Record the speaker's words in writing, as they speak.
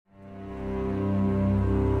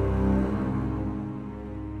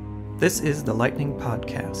This is the Lightning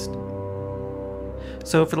Podcast.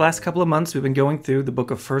 So for the last couple of months, we've been going through the book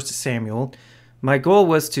of 1 Samuel. My goal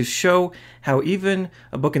was to show how even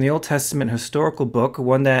a book in the Old Testament, historical book,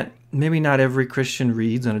 one that maybe not every Christian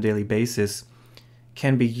reads on a daily basis,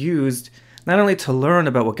 can be used not only to learn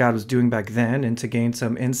about what God was doing back then and to gain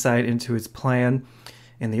some insight into his plan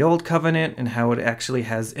in the Old Covenant and how it actually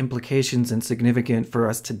has implications and significance for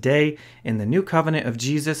us today in the New Covenant of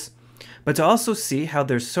Jesus, but to also see how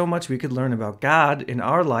there's so much we could learn about God in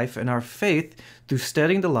our life and our faith through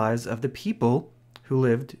studying the lives of the people who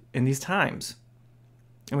lived in these times.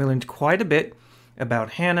 And we learned quite a bit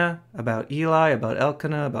about Hannah, about Eli, about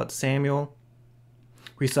Elkanah, about Samuel.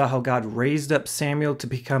 We saw how God raised up Samuel to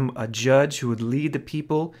become a judge who would lead the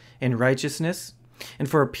people in righteousness. And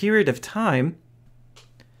for a period of time,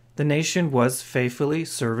 the nation was faithfully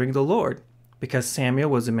serving the Lord because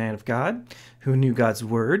Samuel was a man of God who knew God's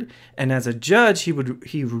word. And as a judge, he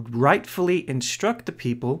would rightfully instruct the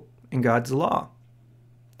people in God's law.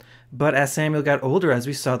 But as Samuel got older, as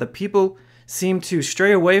we saw, the people seemed to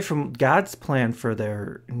stray away from God's plan for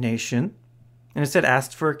their nation and instead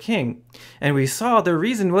asked for a king. And we saw the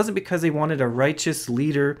reason wasn't because they wanted a righteous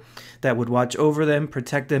leader that would watch over them,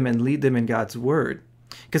 protect them, and lead them in God's word.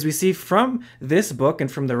 Because we see from this book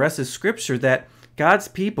and from the rest of Scripture that God's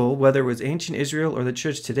people, whether it was ancient Israel or the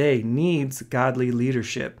church today, needs godly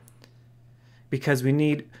leadership. Because we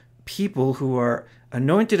need people who are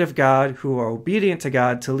anointed of God, who are obedient to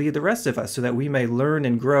God to lead the rest of us so that we may learn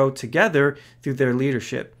and grow together through their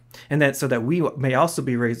leadership. And that so that we may also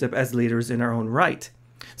be raised up as leaders in our own right.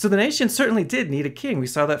 So the nation certainly did need a king. We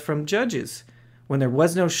saw that from Judges. When there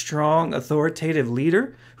was no strong, authoritative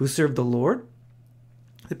leader who served the Lord,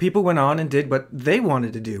 the people went on and did what they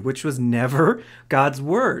wanted to do, which was never God's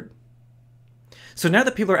word. So now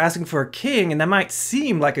that people are asking for a king, and that might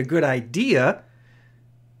seem like a good idea,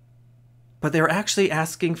 but they were actually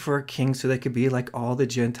asking for a king so they could be like all the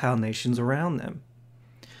Gentile nations around them.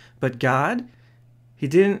 But God, he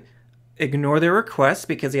didn't ignore their requests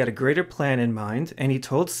because he had a greater plan in mind, and he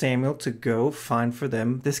told Samuel to go find for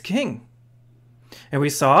them this king. And we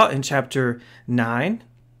saw in chapter 9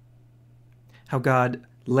 how God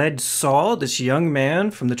led Saul, this young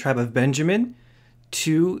man from the tribe of Benjamin,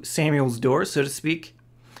 to Samuel's door, so to speak,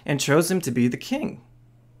 and chose him to be the king.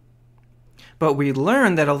 But we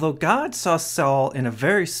learn that although God saw Saul in a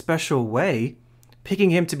very special way,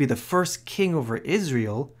 picking him to be the first king over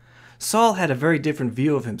Israel, Saul had a very different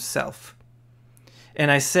view of himself.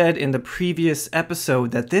 And I said in the previous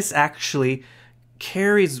episode that this actually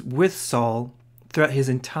carries with Saul throughout his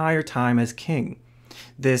entire time as king.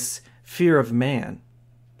 This fear of man.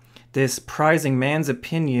 This prizing man's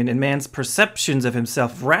opinion and man's perceptions of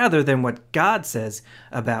himself rather than what God says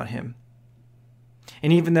about him.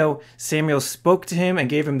 And even though Samuel spoke to him and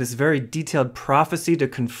gave him this very detailed prophecy to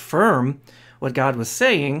confirm what God was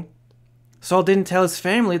saying, Saul didn't tell his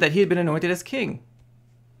family that he had been anointed as king.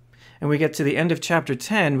 And we get to the end of chapter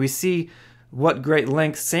 10, we see what great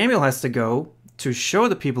lengths Samuel has to go to show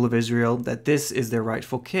the people of Israel that this is their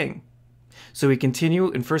rightful king. So we continue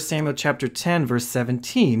in 1 Samuel chapter 10, verse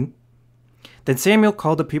 17. Then Samuel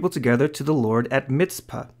called the people together to the Lord at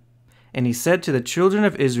Mizpah. And he said to the children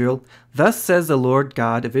of Israel, "Thus says the Lord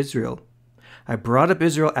God of Israel, I brought up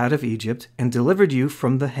Israel out of Egypt and delivered you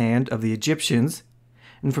from the hand of the Egyptians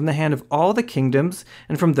and from the hand of all the kingdoms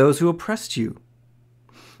and from those who oppressed you.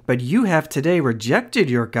 But you have today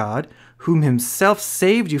rejected your God, whom himself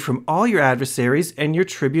saved you from all your adversaries and your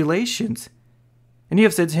tribulations. And you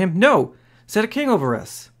have said to him, 'No, set a king over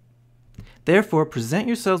us.' Therefore present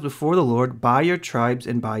yourselves before the Lord by your tribes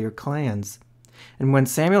and by your clans." And when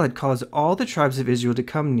Samuel had caused all the tribes of Israel to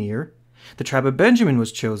come near, the tribe of Benjamin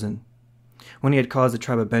was chosen. When he had caused the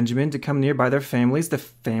tribe of Benjamin to come near by their families, the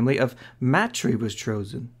family of Matri was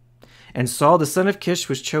chosen. And Saul the son of Kish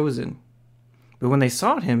was chosen. But when they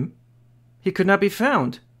sought him, he could not be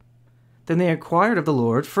found. Then they inquired of the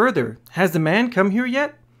Lord further, "Has the man come here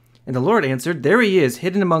yet?" And the Lord answered, "There he is,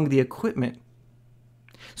 hidden among the equipment."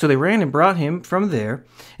 So they ran and brought him from there,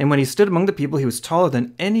 and when he stood among the people, he was taller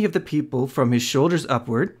than any of the people from his shoulders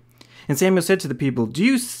upward. And Samuel said to the people, "Do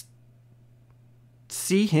you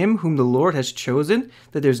see him whom the Lord has chosen,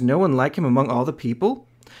 that there is no one like him among all the people?"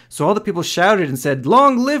 So all the people shouted and said,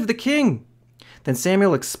 "Long live the king!" Then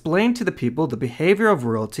Samuel explained to the people the behavior of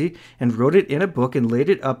royalty and wrote it in a book and laid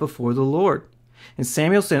it up before the Lord. And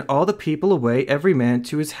Samuel sent all the people away, every man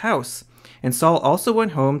to his house. And Saul also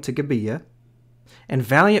went home to Gibeah. And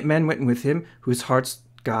valiant men went with him, whose hearts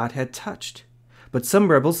God had touched. But some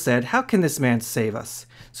rebels said, "How can this man save us?"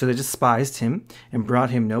 So they despised him and brought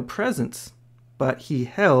him no presents. But he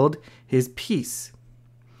held his peace.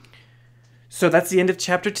 So that's the end of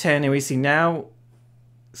chapter 10, and we see now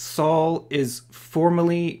Saul is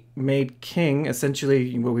formally made king,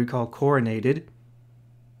 essentially what we call coronated.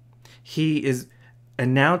 He is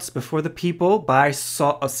announced before the people by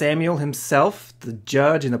Samuel himself, the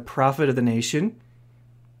judge and the prophet of the nation.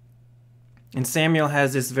 And Samuel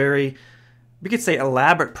has this very, we could say,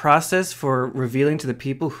 elaborate process for revealing to the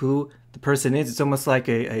people who the person is. It's almost like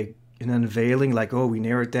an unveiling, like, oh, we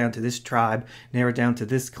narrow it down to this tribe, narrow it down to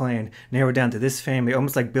this clan, narrow it down to this family,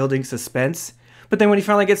 almost like building suspense. But then when he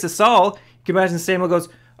finally gets to Saul, you can imagine Samuel goes,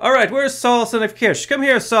 all right, where's Saul, son of Kish? Come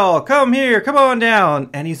here, Saul. Come here. Come on down.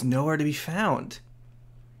 And he's nowhere to be found.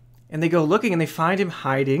 And they go looking and they find him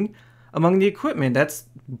hiding among the equipment. That's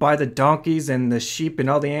by the donkeys and the sheep and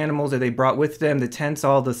all the animals that they brought with them, the tents,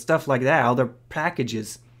 all the stuff like that, all their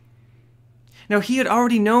packages. Now, he had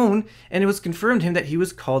already known, and it was confirmed to him that he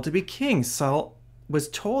was called to be king. Saul was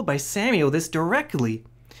told by Samuel this directly,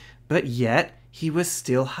 but yet he was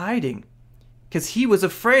still hiding because he was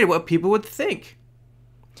afraid of what people would think.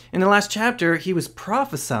 In the last chapter, he was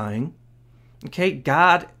prophesying. Okay,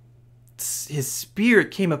 God, his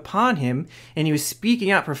spirit came upon him, and he was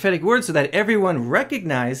speaking out prophetic words so that everyone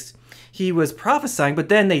recognized he was prophesying, but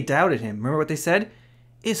then they doubted him. Remember what they said?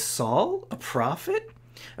 Is Saul a prophet?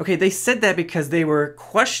 Okay, they said that because they were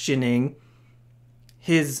questioning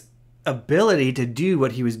his ability to do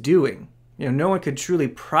what he was doing. You know, no one could truly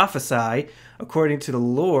prophesy according to the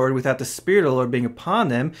Lord without the Spirit of the Lord being upon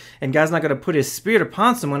them. And God's not going to put his Spirit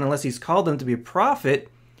upon someone unless he's called them to be a prophet.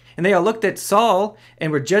 And they all looked at Saul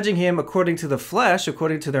and were judging him according to the flesh,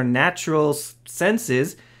 according to their natural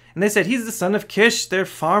senses. And they said, he's the son of Kish. They're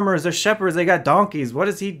farmers. They're shepherds. They got donkeys. What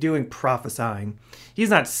is he doing prophesying? He's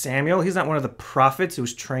not Samuel. He's not one of the prophets who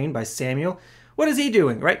was trained by Samuel. What is he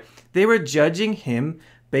doing, right? They were judging him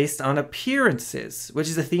based on appearances, which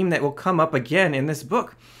is a theme that will come up again in this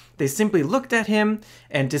book. They simply looked at him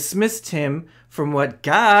and dismissed him from what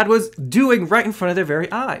God was doing right in front of their very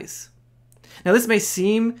eyes. Now, this may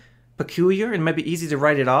seem peculiar and might be easy to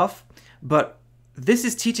write it off, but this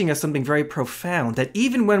is teaching us something very profound, that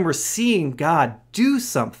even when we're seeing God do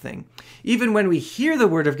something, even when we hear the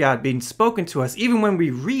word of God being spoken to us, even when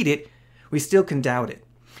we read it, we still can doubt it.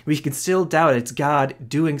 We can still doubt it's God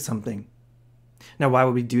doing something. Now, why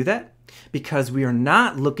would we do that? Because we are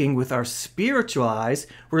not looking with our spiritual eyes,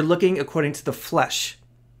 we're looking according to the flesh.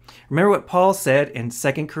 Remember what Paul said in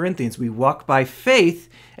 2 Corinthians, we walk by faith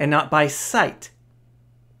and not by sight.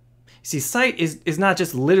 See, sight is not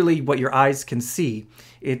just literally what your eyes can see.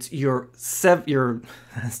 It's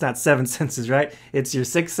it's not seven senses, right? It's your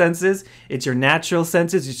six senses. It's your natural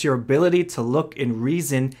senses. It's your ability to look and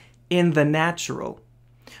reason in the natural.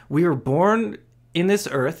 We were born in this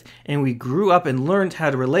earth and we grew up and learned how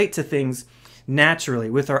to relate to things naturally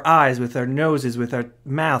with our eyes, with our noses, with our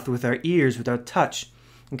mouth, with our ears, with our touch.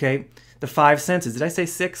 Okay? The five senses. Did I say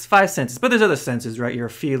six? Five senses. But there's other senses, right? Your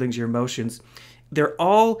feelings, your emotions. They're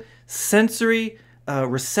all sensory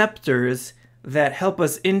receptors that help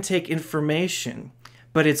us intake information,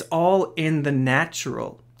 but it's all in the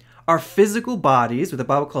natural. Our physical bodies, what the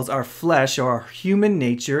Bible calls our flesh or our human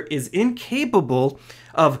nature, is incapable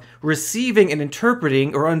of receiving and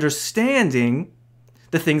interpreting or understanding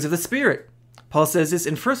the things of the Spirit. Paul says this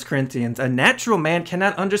in 1 Corinthians, a natural man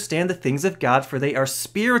cannot understand the things of God, for they are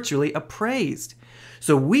spiritually appraised.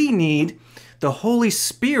 So we need the Holy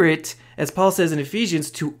Spirit, as Paul says in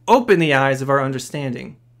Ephesians, to open the eyes of our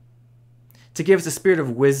understanding, to give us a spirit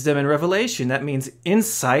of wisdom and revelation. That means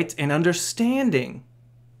insight and understanding.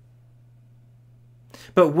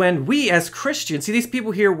 But when we as Christians, see, these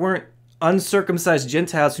people here weren't uncircumcised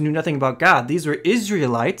Gentiles who knew nothing about God. These were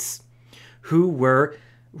Israelites who were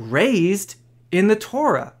raised in the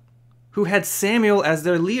Torah, who had Samuel as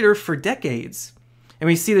their leader for decades. And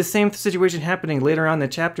we see the same situation happening later on in the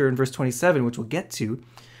chapter in verse 27, which we'll get to.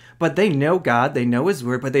 But they know God, they know his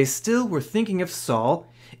word, but they still were thinking of Saul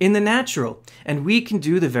in the natural. And we can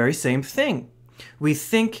do the very same thing. We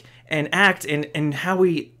think and act and how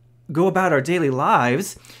we go about our daily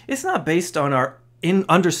lives. It's not based on our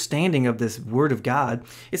understanding of this word of God.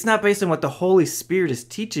 It's not based on what the Holy Spirit is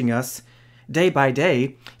teaching us day by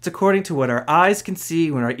day. It's according to what our eyes can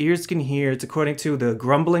see, what our ears can hear. It's according to the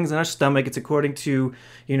grumblings in our stomach. It's according to,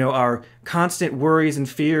 our constant worries and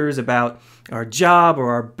fears about our job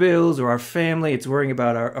or our bills or our family. It's worrying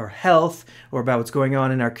about our health or about what's going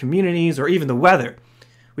on in our communities or even the weather.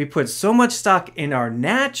 We put so much stock in our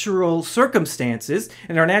natural circumstances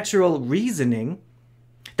and our natural reasoning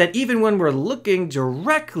that even when we're looking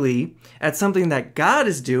directly at something that God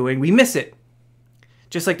is doing, we miss it.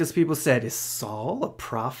 Just like those people said, is Saul a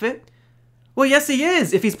prophet? Well, yes, he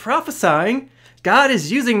is. If he's prophesying, God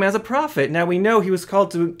is using him as a prophet. Now, we know he was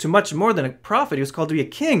called to much more than a prophet. He was called to be a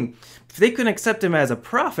king. If they couldn't accept him as a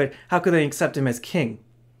prophet, how could they accept him as king?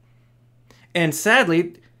 And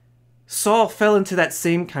sadly, Saul fell into that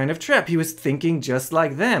same kind of trap. He was thinking just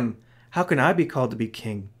like them. How can I be called to be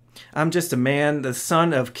king? I'm just a man, the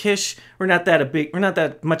son of Kish. We're not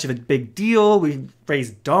that much of a big deal. We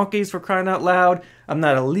raise donkeys, for crying out loud. I'm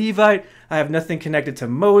not a Levite. I have nothing connected to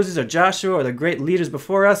Moses or Joshua or the great leaders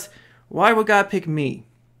before us. Why would God pick me?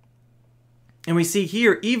 And we see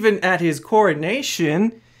here, even at his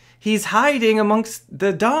coronation, he's hiding amongst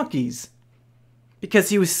the donkeys because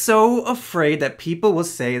he was so afraid that people will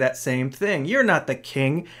say that same thing. You're not the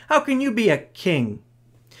king. How can you be a king?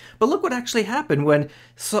 But look what actually happened when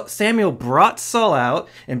Samuel brought Saul out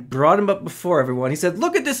and brought him up before everyone. He said,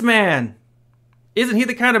 "Look at this man. Isn't he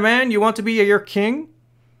the kind of man you want to be your king?"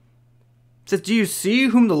 He says, "Do you see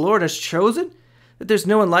whom the Lord has chosen? That there's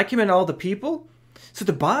no one like him in all the people?" So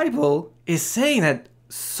the Bible is saying that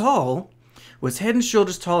Saul was head and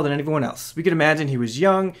shoulders taller than anyone else. We could imagine he was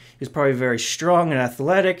young. He was probably very strong and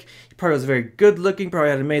athletic. He probably was very good looking, probably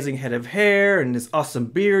had an amazing head of hair and this awesome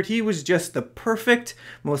beard. He was just the perfect,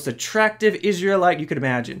 most attractive Israelite you could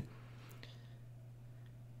imagine.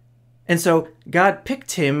 And so God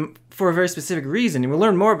picked him for a very specific reason. And we'll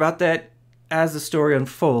learn more about that as the story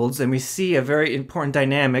unfolds. And we see a very important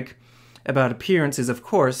dynamic about appearances, of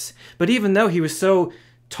course. But even though he was so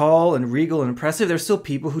tall and regal and impressive, there were still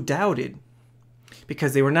people who doubted,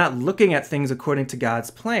 because they were not looking at things according to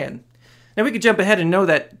God's plan. Now we could jump ahead and know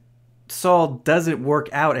that Saul doesn't work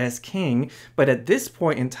out as king, but at this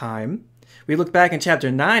point in time, we look back in chapter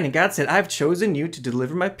 9 and God said, "I've chosen you to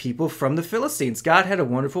deliver my people from the Philistines." God had a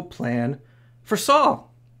wonderful plan for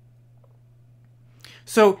Saul.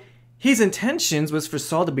 So his intentions was for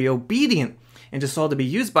Saul to be obedient and to Saul to be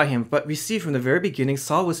used by him. But we see from the very beginning,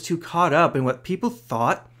 Saul was too caught up in what people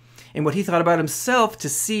thought and what he thought about himself to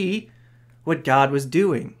see what God was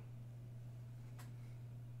doing.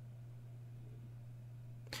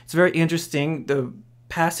 It's very interesting. The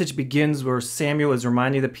passage begins where Samuel is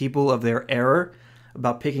reminding the people of their error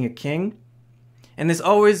about picking a king. And this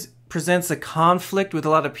always presents a conflict with a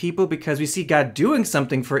lot of people because we see God doing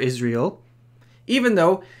something for Israel, even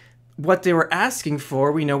though what they were asking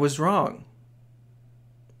for we know was wrong.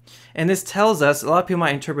 And this tells us, a lot of people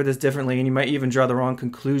might interpret this differently, and you might even draw the wrong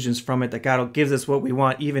conclusions from it, that God gives us what we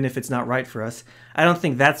want even if it's not right for us. I don't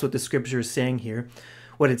think that's what the scripture is saying here.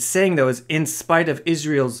 What it's saying, though, is in spite of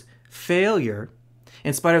Israel's failure,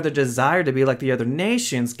 in spite of their desire to be like the other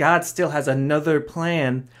nations, God still has another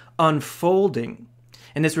plan unfolding.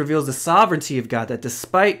 And this reveals the sovereignty of God, that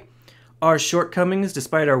despite our shortcomings,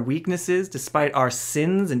 despite our weaknesses, despite our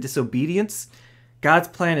sins and disobedience, God's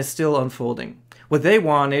plan is still unfolding. What they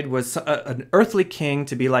wanted was an earthly king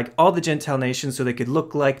to be like all the Gentile nations so they could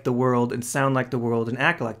look like the world and sound like the world and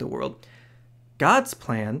act like the world. God's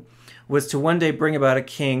plan was to one day bring about a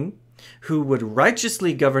king who would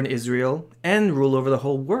righteously govern Israel and rule over the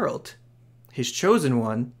whole world. His chosen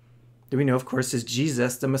one, that we know, of course, is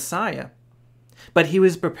Jesus, the Messiah. But he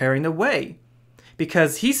was preparing the way,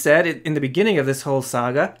 because he said in the beginning of this whole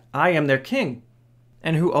saga, "I am their king,"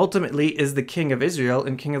 and who ultimately is the king of Israel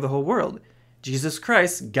and king of the whole world. Jesus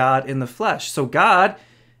Christ, God in the flesh. So God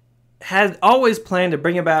had always planned to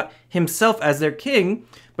bring about himself as their king,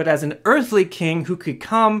 but as an earthly king who could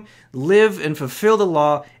come, live, and fulfill the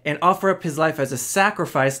law, and offer up his life as a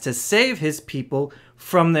sacrifice to save his people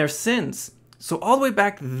from their sins. So all the way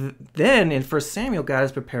back then in 1 Samuel, God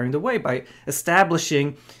is preparing the way by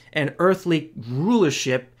establishing an earthly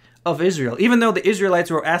rulership of Israel. Even though the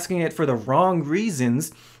Israelites were asking it for the wrong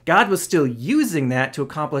reasons, God was still using that to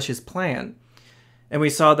accomplish his plan. And we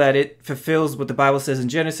saw that it fulfills what the Bible says in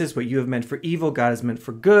Genesis: what you have meant for evil, God has meant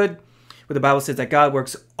for good. Where the Bible says that God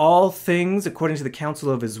works all things according to the counsel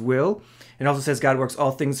of his will. It also says God works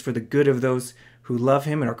all things for the good of those who love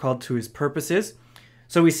him and are called to his purposes.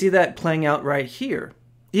 So we see that playing out right here.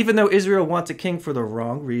 Even though Israel wants a king for the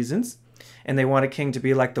wrong reasons, and they want a king to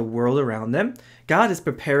be like the world around them, God is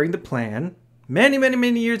preparing the plan many, many,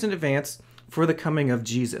 many years in advance for the coming of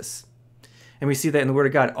Jesus. And we see that in the Word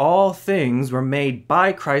of God. All things were made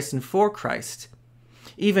by Christ and for Christ.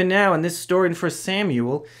 Even now, in this story in 1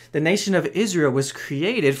 Samuel, the nation of Israel was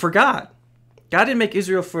created for God. God didn't make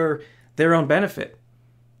Israel for their own benefit.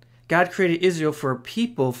 God created Israel for a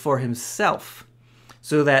people for himself,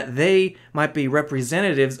 so that they might be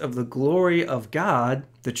representatives of the glory of God,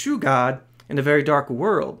 the true God, in a very dark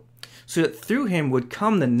world, so that through him would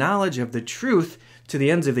come the knowledge of the truth to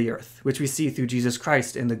the ends of the earth, which we see through Jesus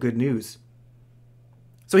Christ in the good news.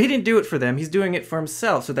 So he didn't do it for them. He's doing it for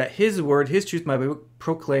himself so that his word, his truth might be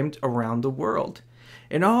proclaimed around the world.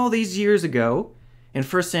 And all these years ago, in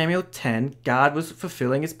 1 Samuel 10, God was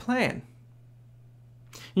fulfilling his plan.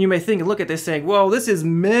 You may think and look at this saying, well, this is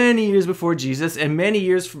many years before Jesus and many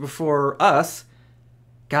years before us.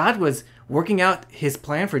 God was working out his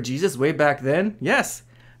plan for Jesus way back then. Yes,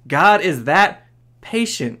 God is that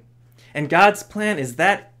patient. And God's plan is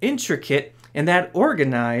that intricate and that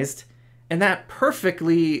organized and that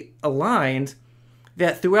perfectly aligned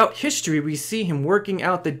that throughout history we see him working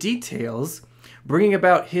out the details, bringing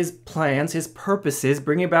about his plans, his purposes,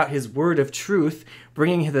 bringing about his word of truth,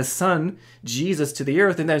 bringing the Son, Jesus, to the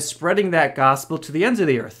earth, and then spreading that gospel to the ends of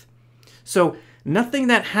the earth. So nothing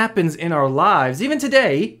that happens in our lives, even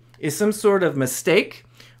today, is some sort of mistake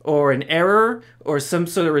or an error or some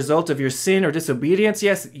sort of result of your sin or disobedience.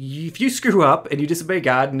 Yes, if you screw up and you disobey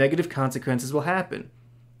God, negative consequences will happen.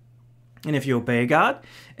 And if you obey God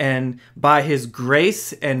and by his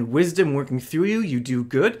grace and wisdom working through you, you do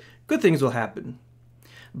good, good things will happen.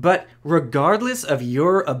 But regardless of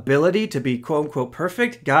your ability to be quote-unquote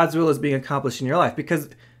perfect, God's will is being accomplished in your life. Because,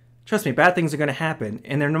 trust me, bad things are going to happen.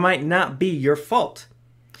 And there might not be your fault.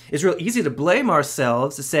 It's real easy to blame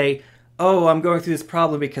ourselves, to say, oh, I'm going through this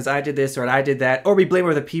problem because I did this or I did that. Or we blame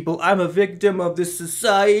other people. I'm a victim of this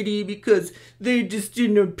society because they just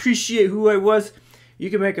didn't appreciate who I was. You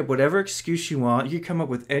can make up whatever excuse you want. You can come up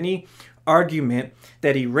with any argument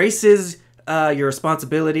that erases your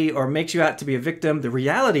responsibility or makes you out to be a victim. The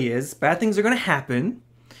reality is bad things are going to happen.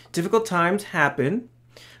 Difficult times happen.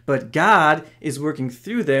 But God is working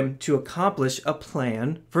through them to accomplish a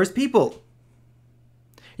plan for his people.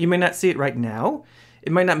 You may not see it right now.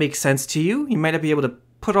 It might not make sense to you. You might not be able to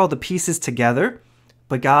put all the pieces together.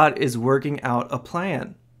 But God is working out a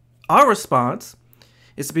plan. Our response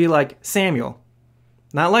is to be like Samuel.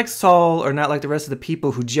 Not like Saul or not like the rest of the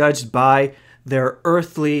people who judged by their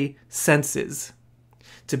earthly senses.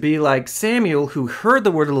 To be like Samuel who heard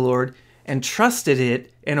the word of the Lord and trusted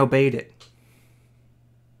it and obeyed it.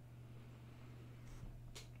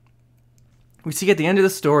 We see at the end of the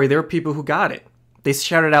story, there were people who got it. They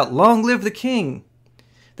shouted out, "Long live the king!"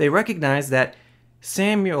 They recognized that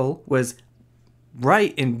Samuel was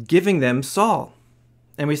right in giving them Saul.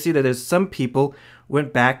 And we see that there's some people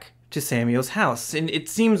went back to Samuel's house. And it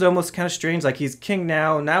seems almost kind of strange, like he's king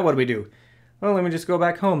now. Now what do we do? Well, let me just go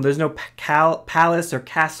back home. There's no palace or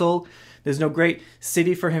castle. There's no great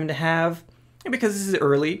city for him to have. And because this is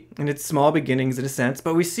early, and it's small beginnings in a sense,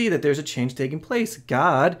 but we see that there's a change taking place.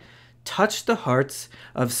 God touched the hearts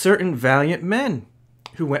of certain valiant men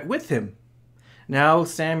who went with him. Now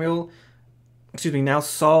Saul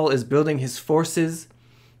is building his forces,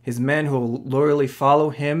 his men who will loyally follow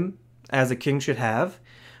him as a king should have.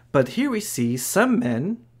 But here we see some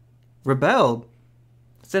men rebelled,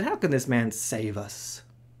 said, how can this man save us?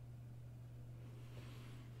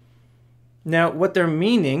 Now, what they're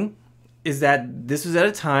meaning is that this was at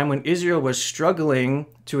a time when Israel was struggling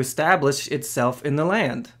to establish itself in the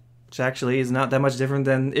land, which actually is not that much different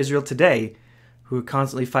than Israel today, who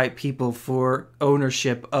constantly fight people for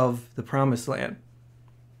ownership of the promised land.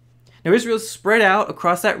 Now, Israel's spread out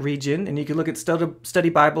across that region, and you can look at study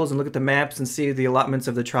Bibles and look at the maps and see the allotments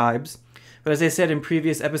of the tribes. But as I said in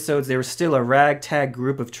previous episodes, they were still a ragtag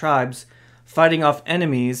group of tribes fighting off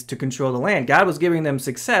enemies to control the land. God was giving them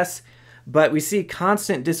success, but we see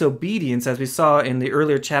constant disobedience, as we saw in the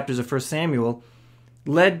earlier chapters of 1 Samuel,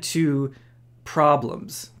 led to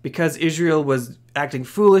problems. Because Israel was acting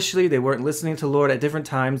foolishly, they weren't listening to the Lord at different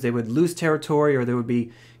times, they would lose territory or they would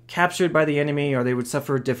be captured by the enemy, or they would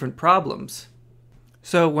suffer different problems.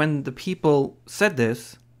 So when the people said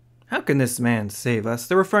this, how can this man save us?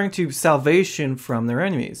 They're referring to salvation from their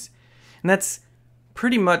enemies. And that's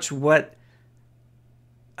pretty much what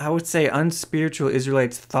I would say unspiritual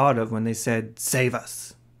Israelites thought of when they said, save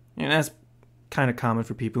us. And that's kind of common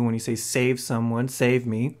for people when you say save someone, save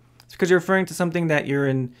me. It's because you're referring to something that you're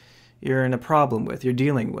in a problem with, you're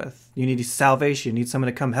dealing with. You need salvation, you need someone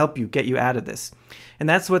to come help you, get you out of this. And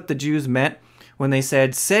that's what the Jews meant when they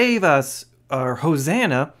said, save us, or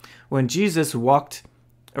Hosanna, when Jesus walked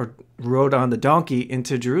or rode on the donkey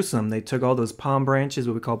into Jerusalem. They took all those palm branches,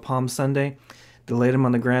 what we call Palm Sunday, they laid them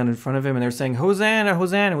on the ground in front of him, and they're saying, Hosanna,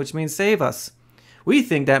 Hosanna, which means save us. We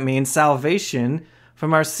think that means salvation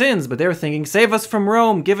from our sins, but they were thinking, save us from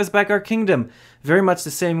Rome, give us back our kingdom. Very much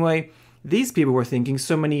the same way these people were thinking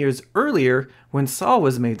so many years earlier when Saul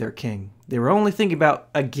was made their king. They were only thinking about,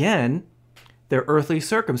 again, their earthly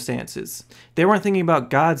circumstances. They weren't thinking about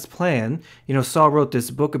God's plan. You know, Saul wrote this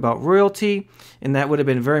book about royalty, and that would have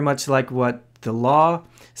been very much like what the law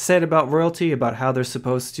said about royalty, about how they're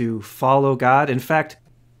supposed to follow God. In fact,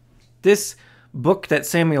 This book that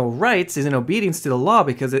Samuel writes is in obedience to the law,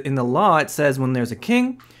 because in the law it says when there's a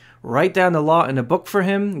king, write down the law in a book for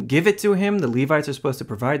him, give it to him. The Levites are supposed to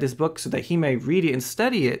provide this book so that he may read it and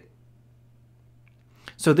study it.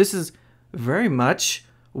 So this is very much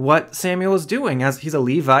what Samuel is doing, as he's a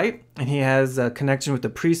Levite and he has a connection with the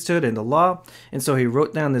priesthood and the law. And so he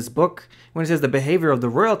wrote down this book. When he says the behavior of the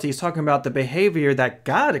royalty, he's talking about the behavior that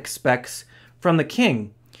God expects from the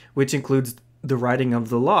king, which includes the writing of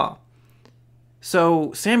the law.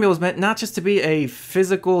 So Samuel is meant not just to be a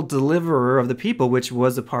physical deliverer of the people, which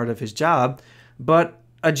was a part of his job, but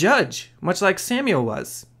a judge, much like Samuel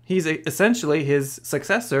was. He's essentially his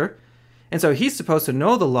successor. And so he's supposed to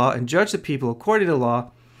know the law and judge the people according to the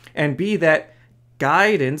law and be that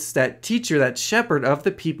guidance, that teacher, that shepherd of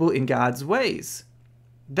the people in God's ways.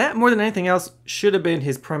 That, more than anything else, should have been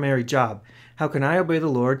his primary job. How can I obey the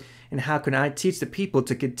Lord, and how can I teach the people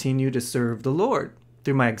to continue to serve the Lord?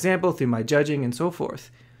 Through my example, through my judging, and so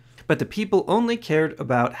forth. But the people only cared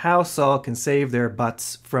about how Saul can save their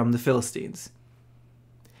butts from the Philistines.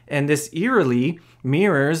 And this eerily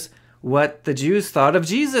mirrors what the Jews thought of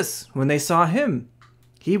Jesus when they saw him.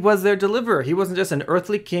 He was their deliverer. He wasn't just an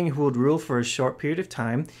earthly king who would rule for a short period of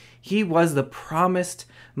time. He was the promised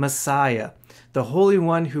Messiah, the Holy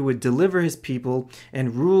One who would deliver his people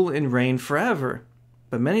and rule and reign forever.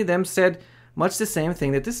 But many of them said much the same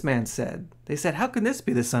thing that this man said. They said, how can this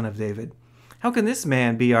be the son of David? How can this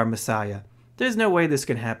man be our Messiah? There's no way this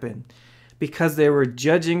can happen. Because they were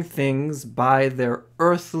judging things by their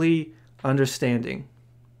earthly understanding,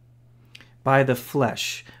 by the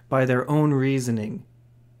flesh, by their own reasoning.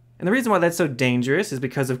 And the reason why that's so dangerous is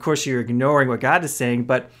because, of course, you're ignoring what God is saying,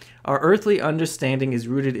 but our earthly understanding is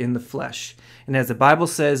rooted in the flesh. And as the Bible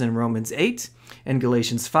says in Romans 8 and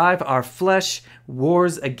Galatians 5, our flesh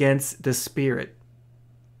wars against the Spirit.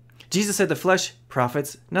 Jesus said the flesh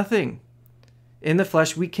profits nothing. In the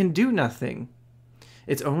flesh, we can do nothing.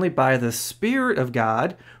 It's only by the Spirit of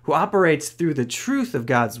God, who operates through the truth of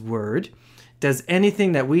God's word, does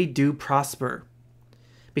anything that we do prosper.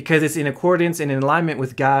 Because it's in accordance and in alignment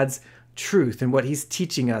with God's truth and what he's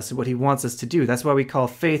teaching us and what he wants us to do. That's why we call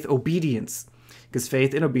faith obedience. Because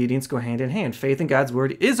faith and obedience go hand in hand. Faith in God's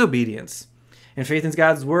word is obedience. And faith in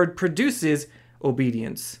God's word produces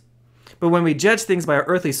obedience. But when we judge things by our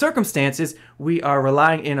earthly circumstances, we are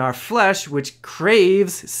relying in our flesh, which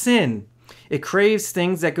craves sin. It craves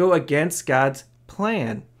things that go against God's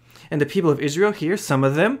plan. And the people of Israel here, some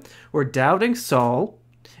of them, were doubting Saul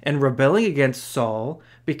and rebelling against Saul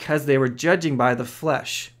because they were judging by the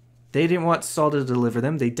flesh. They didn't want Saul to deliver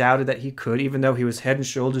them. They doubted that he could, even though he was head and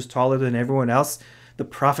shoulders taller than everyone else. The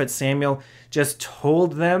prophet Samuel just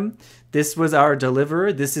told them, this was our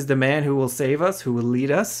deliverer. This is the man who will save us, who will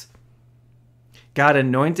lead us. God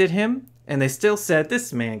anointed him, and they still said,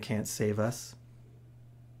 this man can't save us.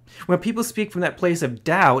 When people speak from that place of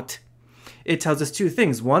doubt, it tells us two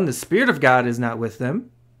things. One, the Spirit of God is not with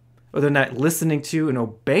them, or they're not listening to and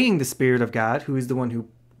obeying the Spirit of God, who is the one who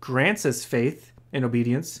grants us faith and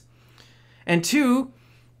obedience. And two,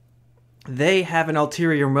 they have an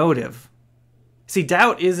ulterior motive. See,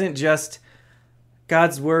 doubt isn't just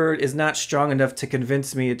God's word is not strong enough to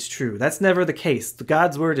convince me it's true. That's never the case.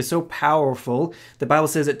 God's word is so powerful, the Bible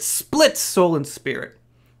says it splits soul and spirit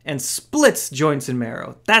and splits joints and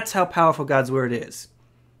marrow. That's how powerful God's word is.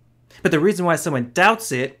 But the reason why someone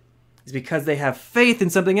doubts it is because they have faith in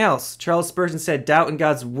something else. Charles Spurgeon said, doubt in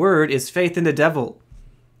God's word is faith in the devil.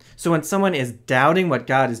 So when someone is doubting what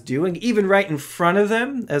God is doing, even right in front of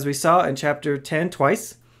them, as we saw in chapter 10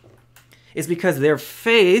 twice, it's because their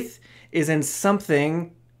faith is in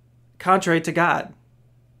something contrary to God.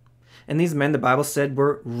 And these men, the Bible said,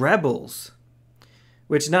 were rebels,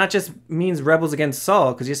 which not just means rebels against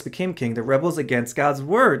Saul, because he just became king. They're rebels against God's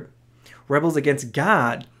word, rebels against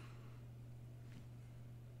God.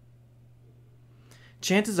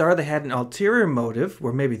 Chances are they had an ulterior motive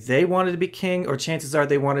where maybe they wanted to be king, or chances are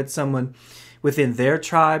they wanted someone within their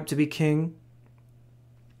tribe to be king.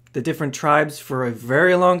 The different tribes for a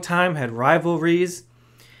very long time had rivalries.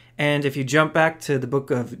 And if you jump back to the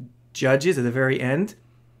book of Judges at the very end,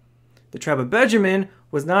 the tribe of Benjamin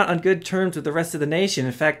was not on good terms with the rest of the nation.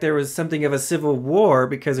 In fact, there was something of a civil war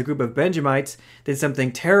because a group of Benjamites did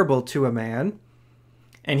something terrible to a man.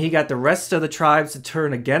 And he got the rest of the tribes to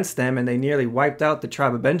turn against them, and they nearly wiped out the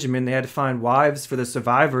tribe of Benjamin. They had to find wives for the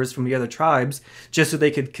survivors from the other tribes just so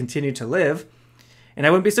they could continue to live. And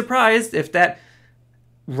I wouldn't be surprised if that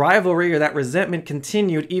rivalry or that resentment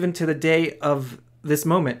continued even to the day of this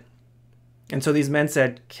moment. And so these men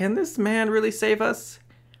said, can this man really save us?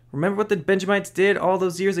 Remember what the Benjamites did all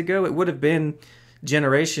those years ago? It would have been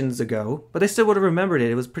generations ago, but they still would have remembered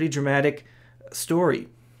it. It was a pretty dramatic story.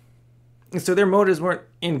 And so their motives weren't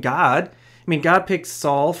in God. I mean, God picked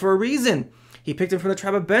Saul for a reason. He picked him from the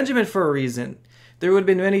tribe of Benjamin for a reason. There would have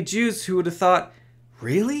been many Jews who would have thought,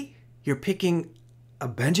 really? You're picking a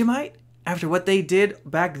Benjamite after what they did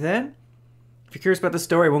back then? If you're curious about the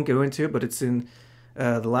story, I won't go into it, but it's in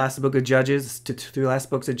the last book of Judges, two last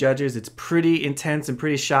books of Judges. It's pretty intense and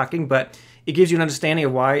pretty shocking, but it gives you an understanding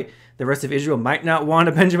of why the rest of Israel might not want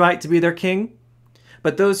a Benjamite to be their king.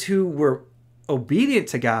 But those who were obedient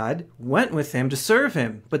to God went with him to serve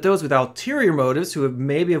him. But those with ulterior motives, who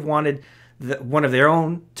maybe have wanted one of their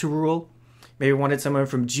own to rule, maybe wanted someone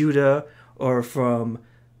from Judah or from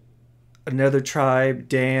another tribe,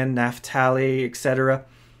 Dan, Naphtali, etc.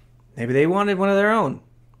 Maybe they wanted one of their own.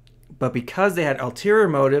 But because they had ulterior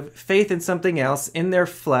motive, faith in something else, in their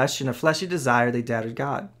flesh, in a fleshy desire, they doubted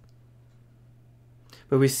God.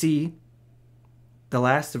 But we see the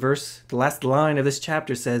last verse, the last line of this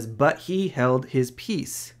chapter says, but he held his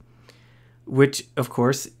peace, which, of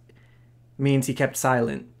course, means he kept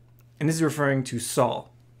silent. And this is referring to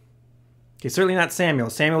Saul. Okay, certainly not Samuel.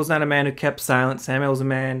 Samuel was not a man who kept silent. Samuel was a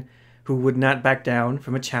man who would not back down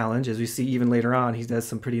from a challenge. As we see even later on, he does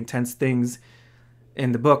some pretty intense things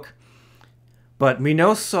in the book. But we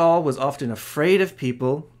know Saul was often afraid of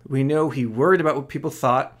people. We know he worried about what people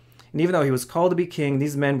thought. And even though he was called to be king,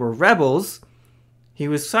 these men were rebels, he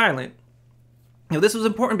was silent. Now, this was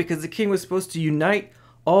important because the king was supposed to unite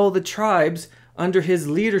all the tribes under his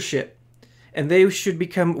leadership. And they should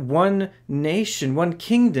become one nation, one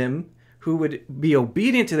kingdom, who would be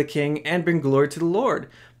obedient to the king and bring glory to the Lord.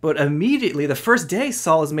 But immediately, the first day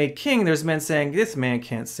Saul is made king, there's men saying, this man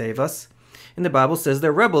can't save us. And the Bible says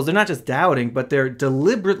they're rebels. They're not just doubting, but they're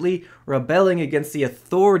deliberately rebelling against the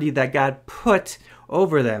authority that God put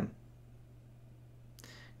over them.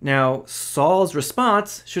 Now, Saul's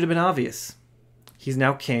response should have been obvious. He's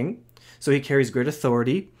now king, so he carries great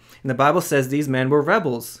authority. And the Bible says these men were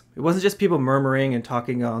rebels. It wasn't just people murmuring and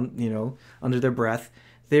talking on, under their breath.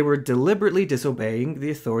 They were deliberately disobeying the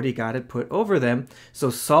authority God had put over them. So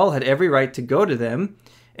Saul had every right to go to them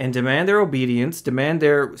and demand their obedience, demand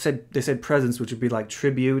they said presents, which would be like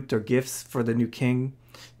tribute or gifts for the new king,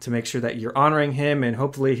 to make sure that you're honoring him and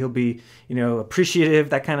hopefully he'll be, appreciative,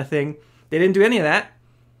 that kind of thing. They didn't do any of that.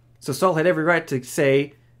 So Saul had every right to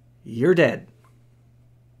say, you're dead.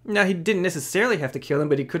 Now, he didn't necessarily have to kill him,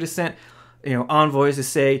 but he could have sent, envoys to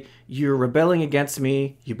say, you're rebelling against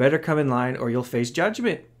me, you better come in line or you'll face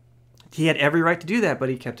judgment. He had every right to do that, but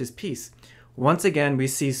he kept his peace. Once again, we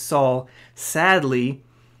see Saul, sadly,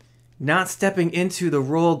 not stepping into the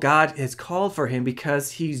role God has called for him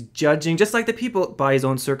because he's judging, just like the people, by his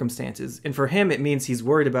own circumstances. And for him, it means he's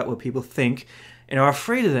worried about what people think and are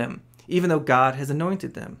afraid of them, even though God has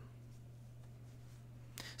anointed them.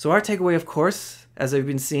 So our takeaway, of course, as I've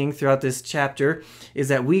been seeing throughout this chapter, is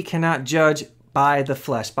that we cannot judge by the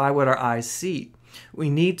flesh, by what our eyes see. We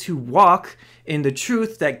need to walk in the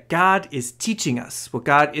truth that God is teaching us, what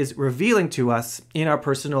God is revealing to us in our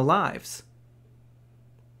personal lives.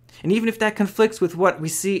 And even if that conflicts with what we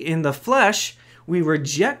see in the flesh, we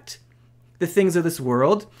reject the things of this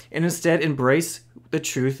world and instead embrace the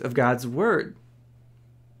truth of God's word.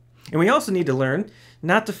 And we also need to learn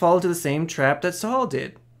not to fall into the same trap that Saul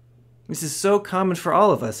did. This is so common for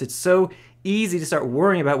all of us. It's so easy to start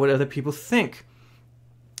worrying about what other people think.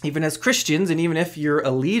 Even as Christians, and even if you're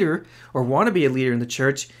a leader or want to be a leader in the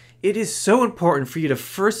church, it is so important for you to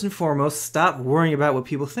first and foremost stop worrying about what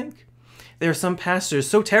people think. There are some pastors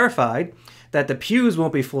so terrified that the pews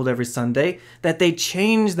won't be filled every Sunday that they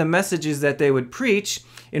change the messages that they would preach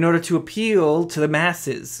in order to appeal to the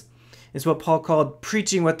masses. It's what Paul called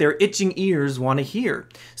preaching what their itching ears want to hear.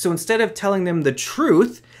 So instead of telling them the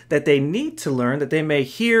truth that they need to learn, that they may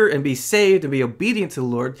hear and be saved and be obedient to the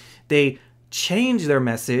Lord, they change their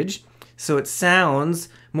message so it sounds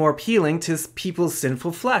more appealing to people's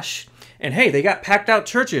sinful flesh. And hey, they got packed out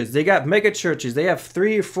churches, they got mega churches, they have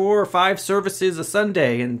 3 or 4 or 5 services a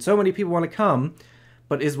Sunday, and so many people want to come.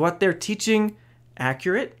 But is what they're teaching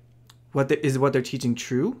accurate? Is what they're teaching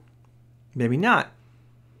true? Maybe not.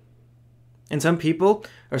 And some people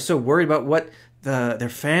are so worried about what their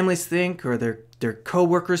families think or their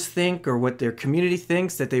co-workers think or what their community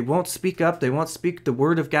thinks that they won't speak up, they won't speak the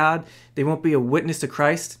word of God, they won't be a witness to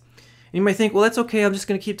Christ. And you might think, well, that's okay, I'm just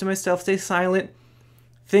going to keep to myself, stay silent.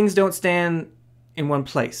 Things don't stand in one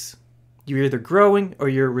place. You're either growing or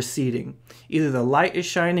you're receding. Either the light is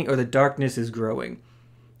shining or the darkness is growing.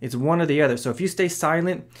 It's one or the other. So if you stay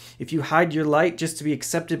silent, if you hide your light just to be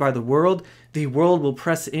accepted by the world will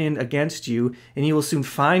press in against you, and you will soon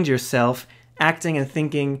find yourself acting and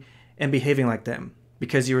thinking and behaving like them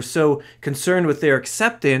because you were so concerned with their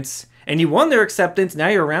acceptance and you won their acceptance. Now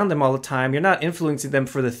you're around them all the time. You're not influencing them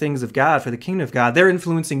for the things of God, for the kingdom of God. They're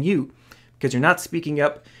influencing you because you're not speaking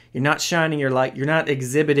up. You're not shining your light. You're not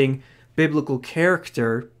exhibiting biblical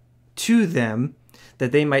character to them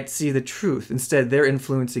that they might see the truth. Instead, they're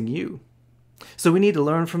influencing you. So we need to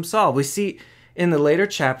learn from Saul. We see in the later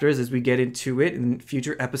chapters, as we get into it in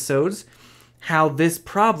future episodes, how this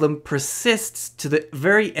problem persists to the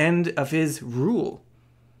very end of his rule.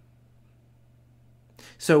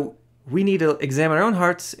 So we need to examine our own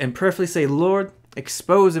hearts and prayerfully say, Lord,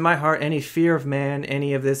 expose in my heart any fear of man,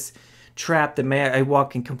 any of this trap, that may I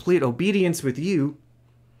walk in complete obedience with you,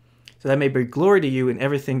 so that I may bring glory to you in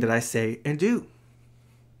everything that I say and do.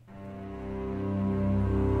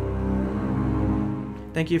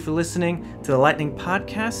 Thank you for listening to the Lightning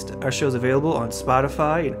Podcast. Our show is available on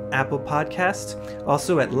Spotify and Apple Podcasts,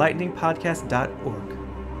 also at lightningpodcast.org.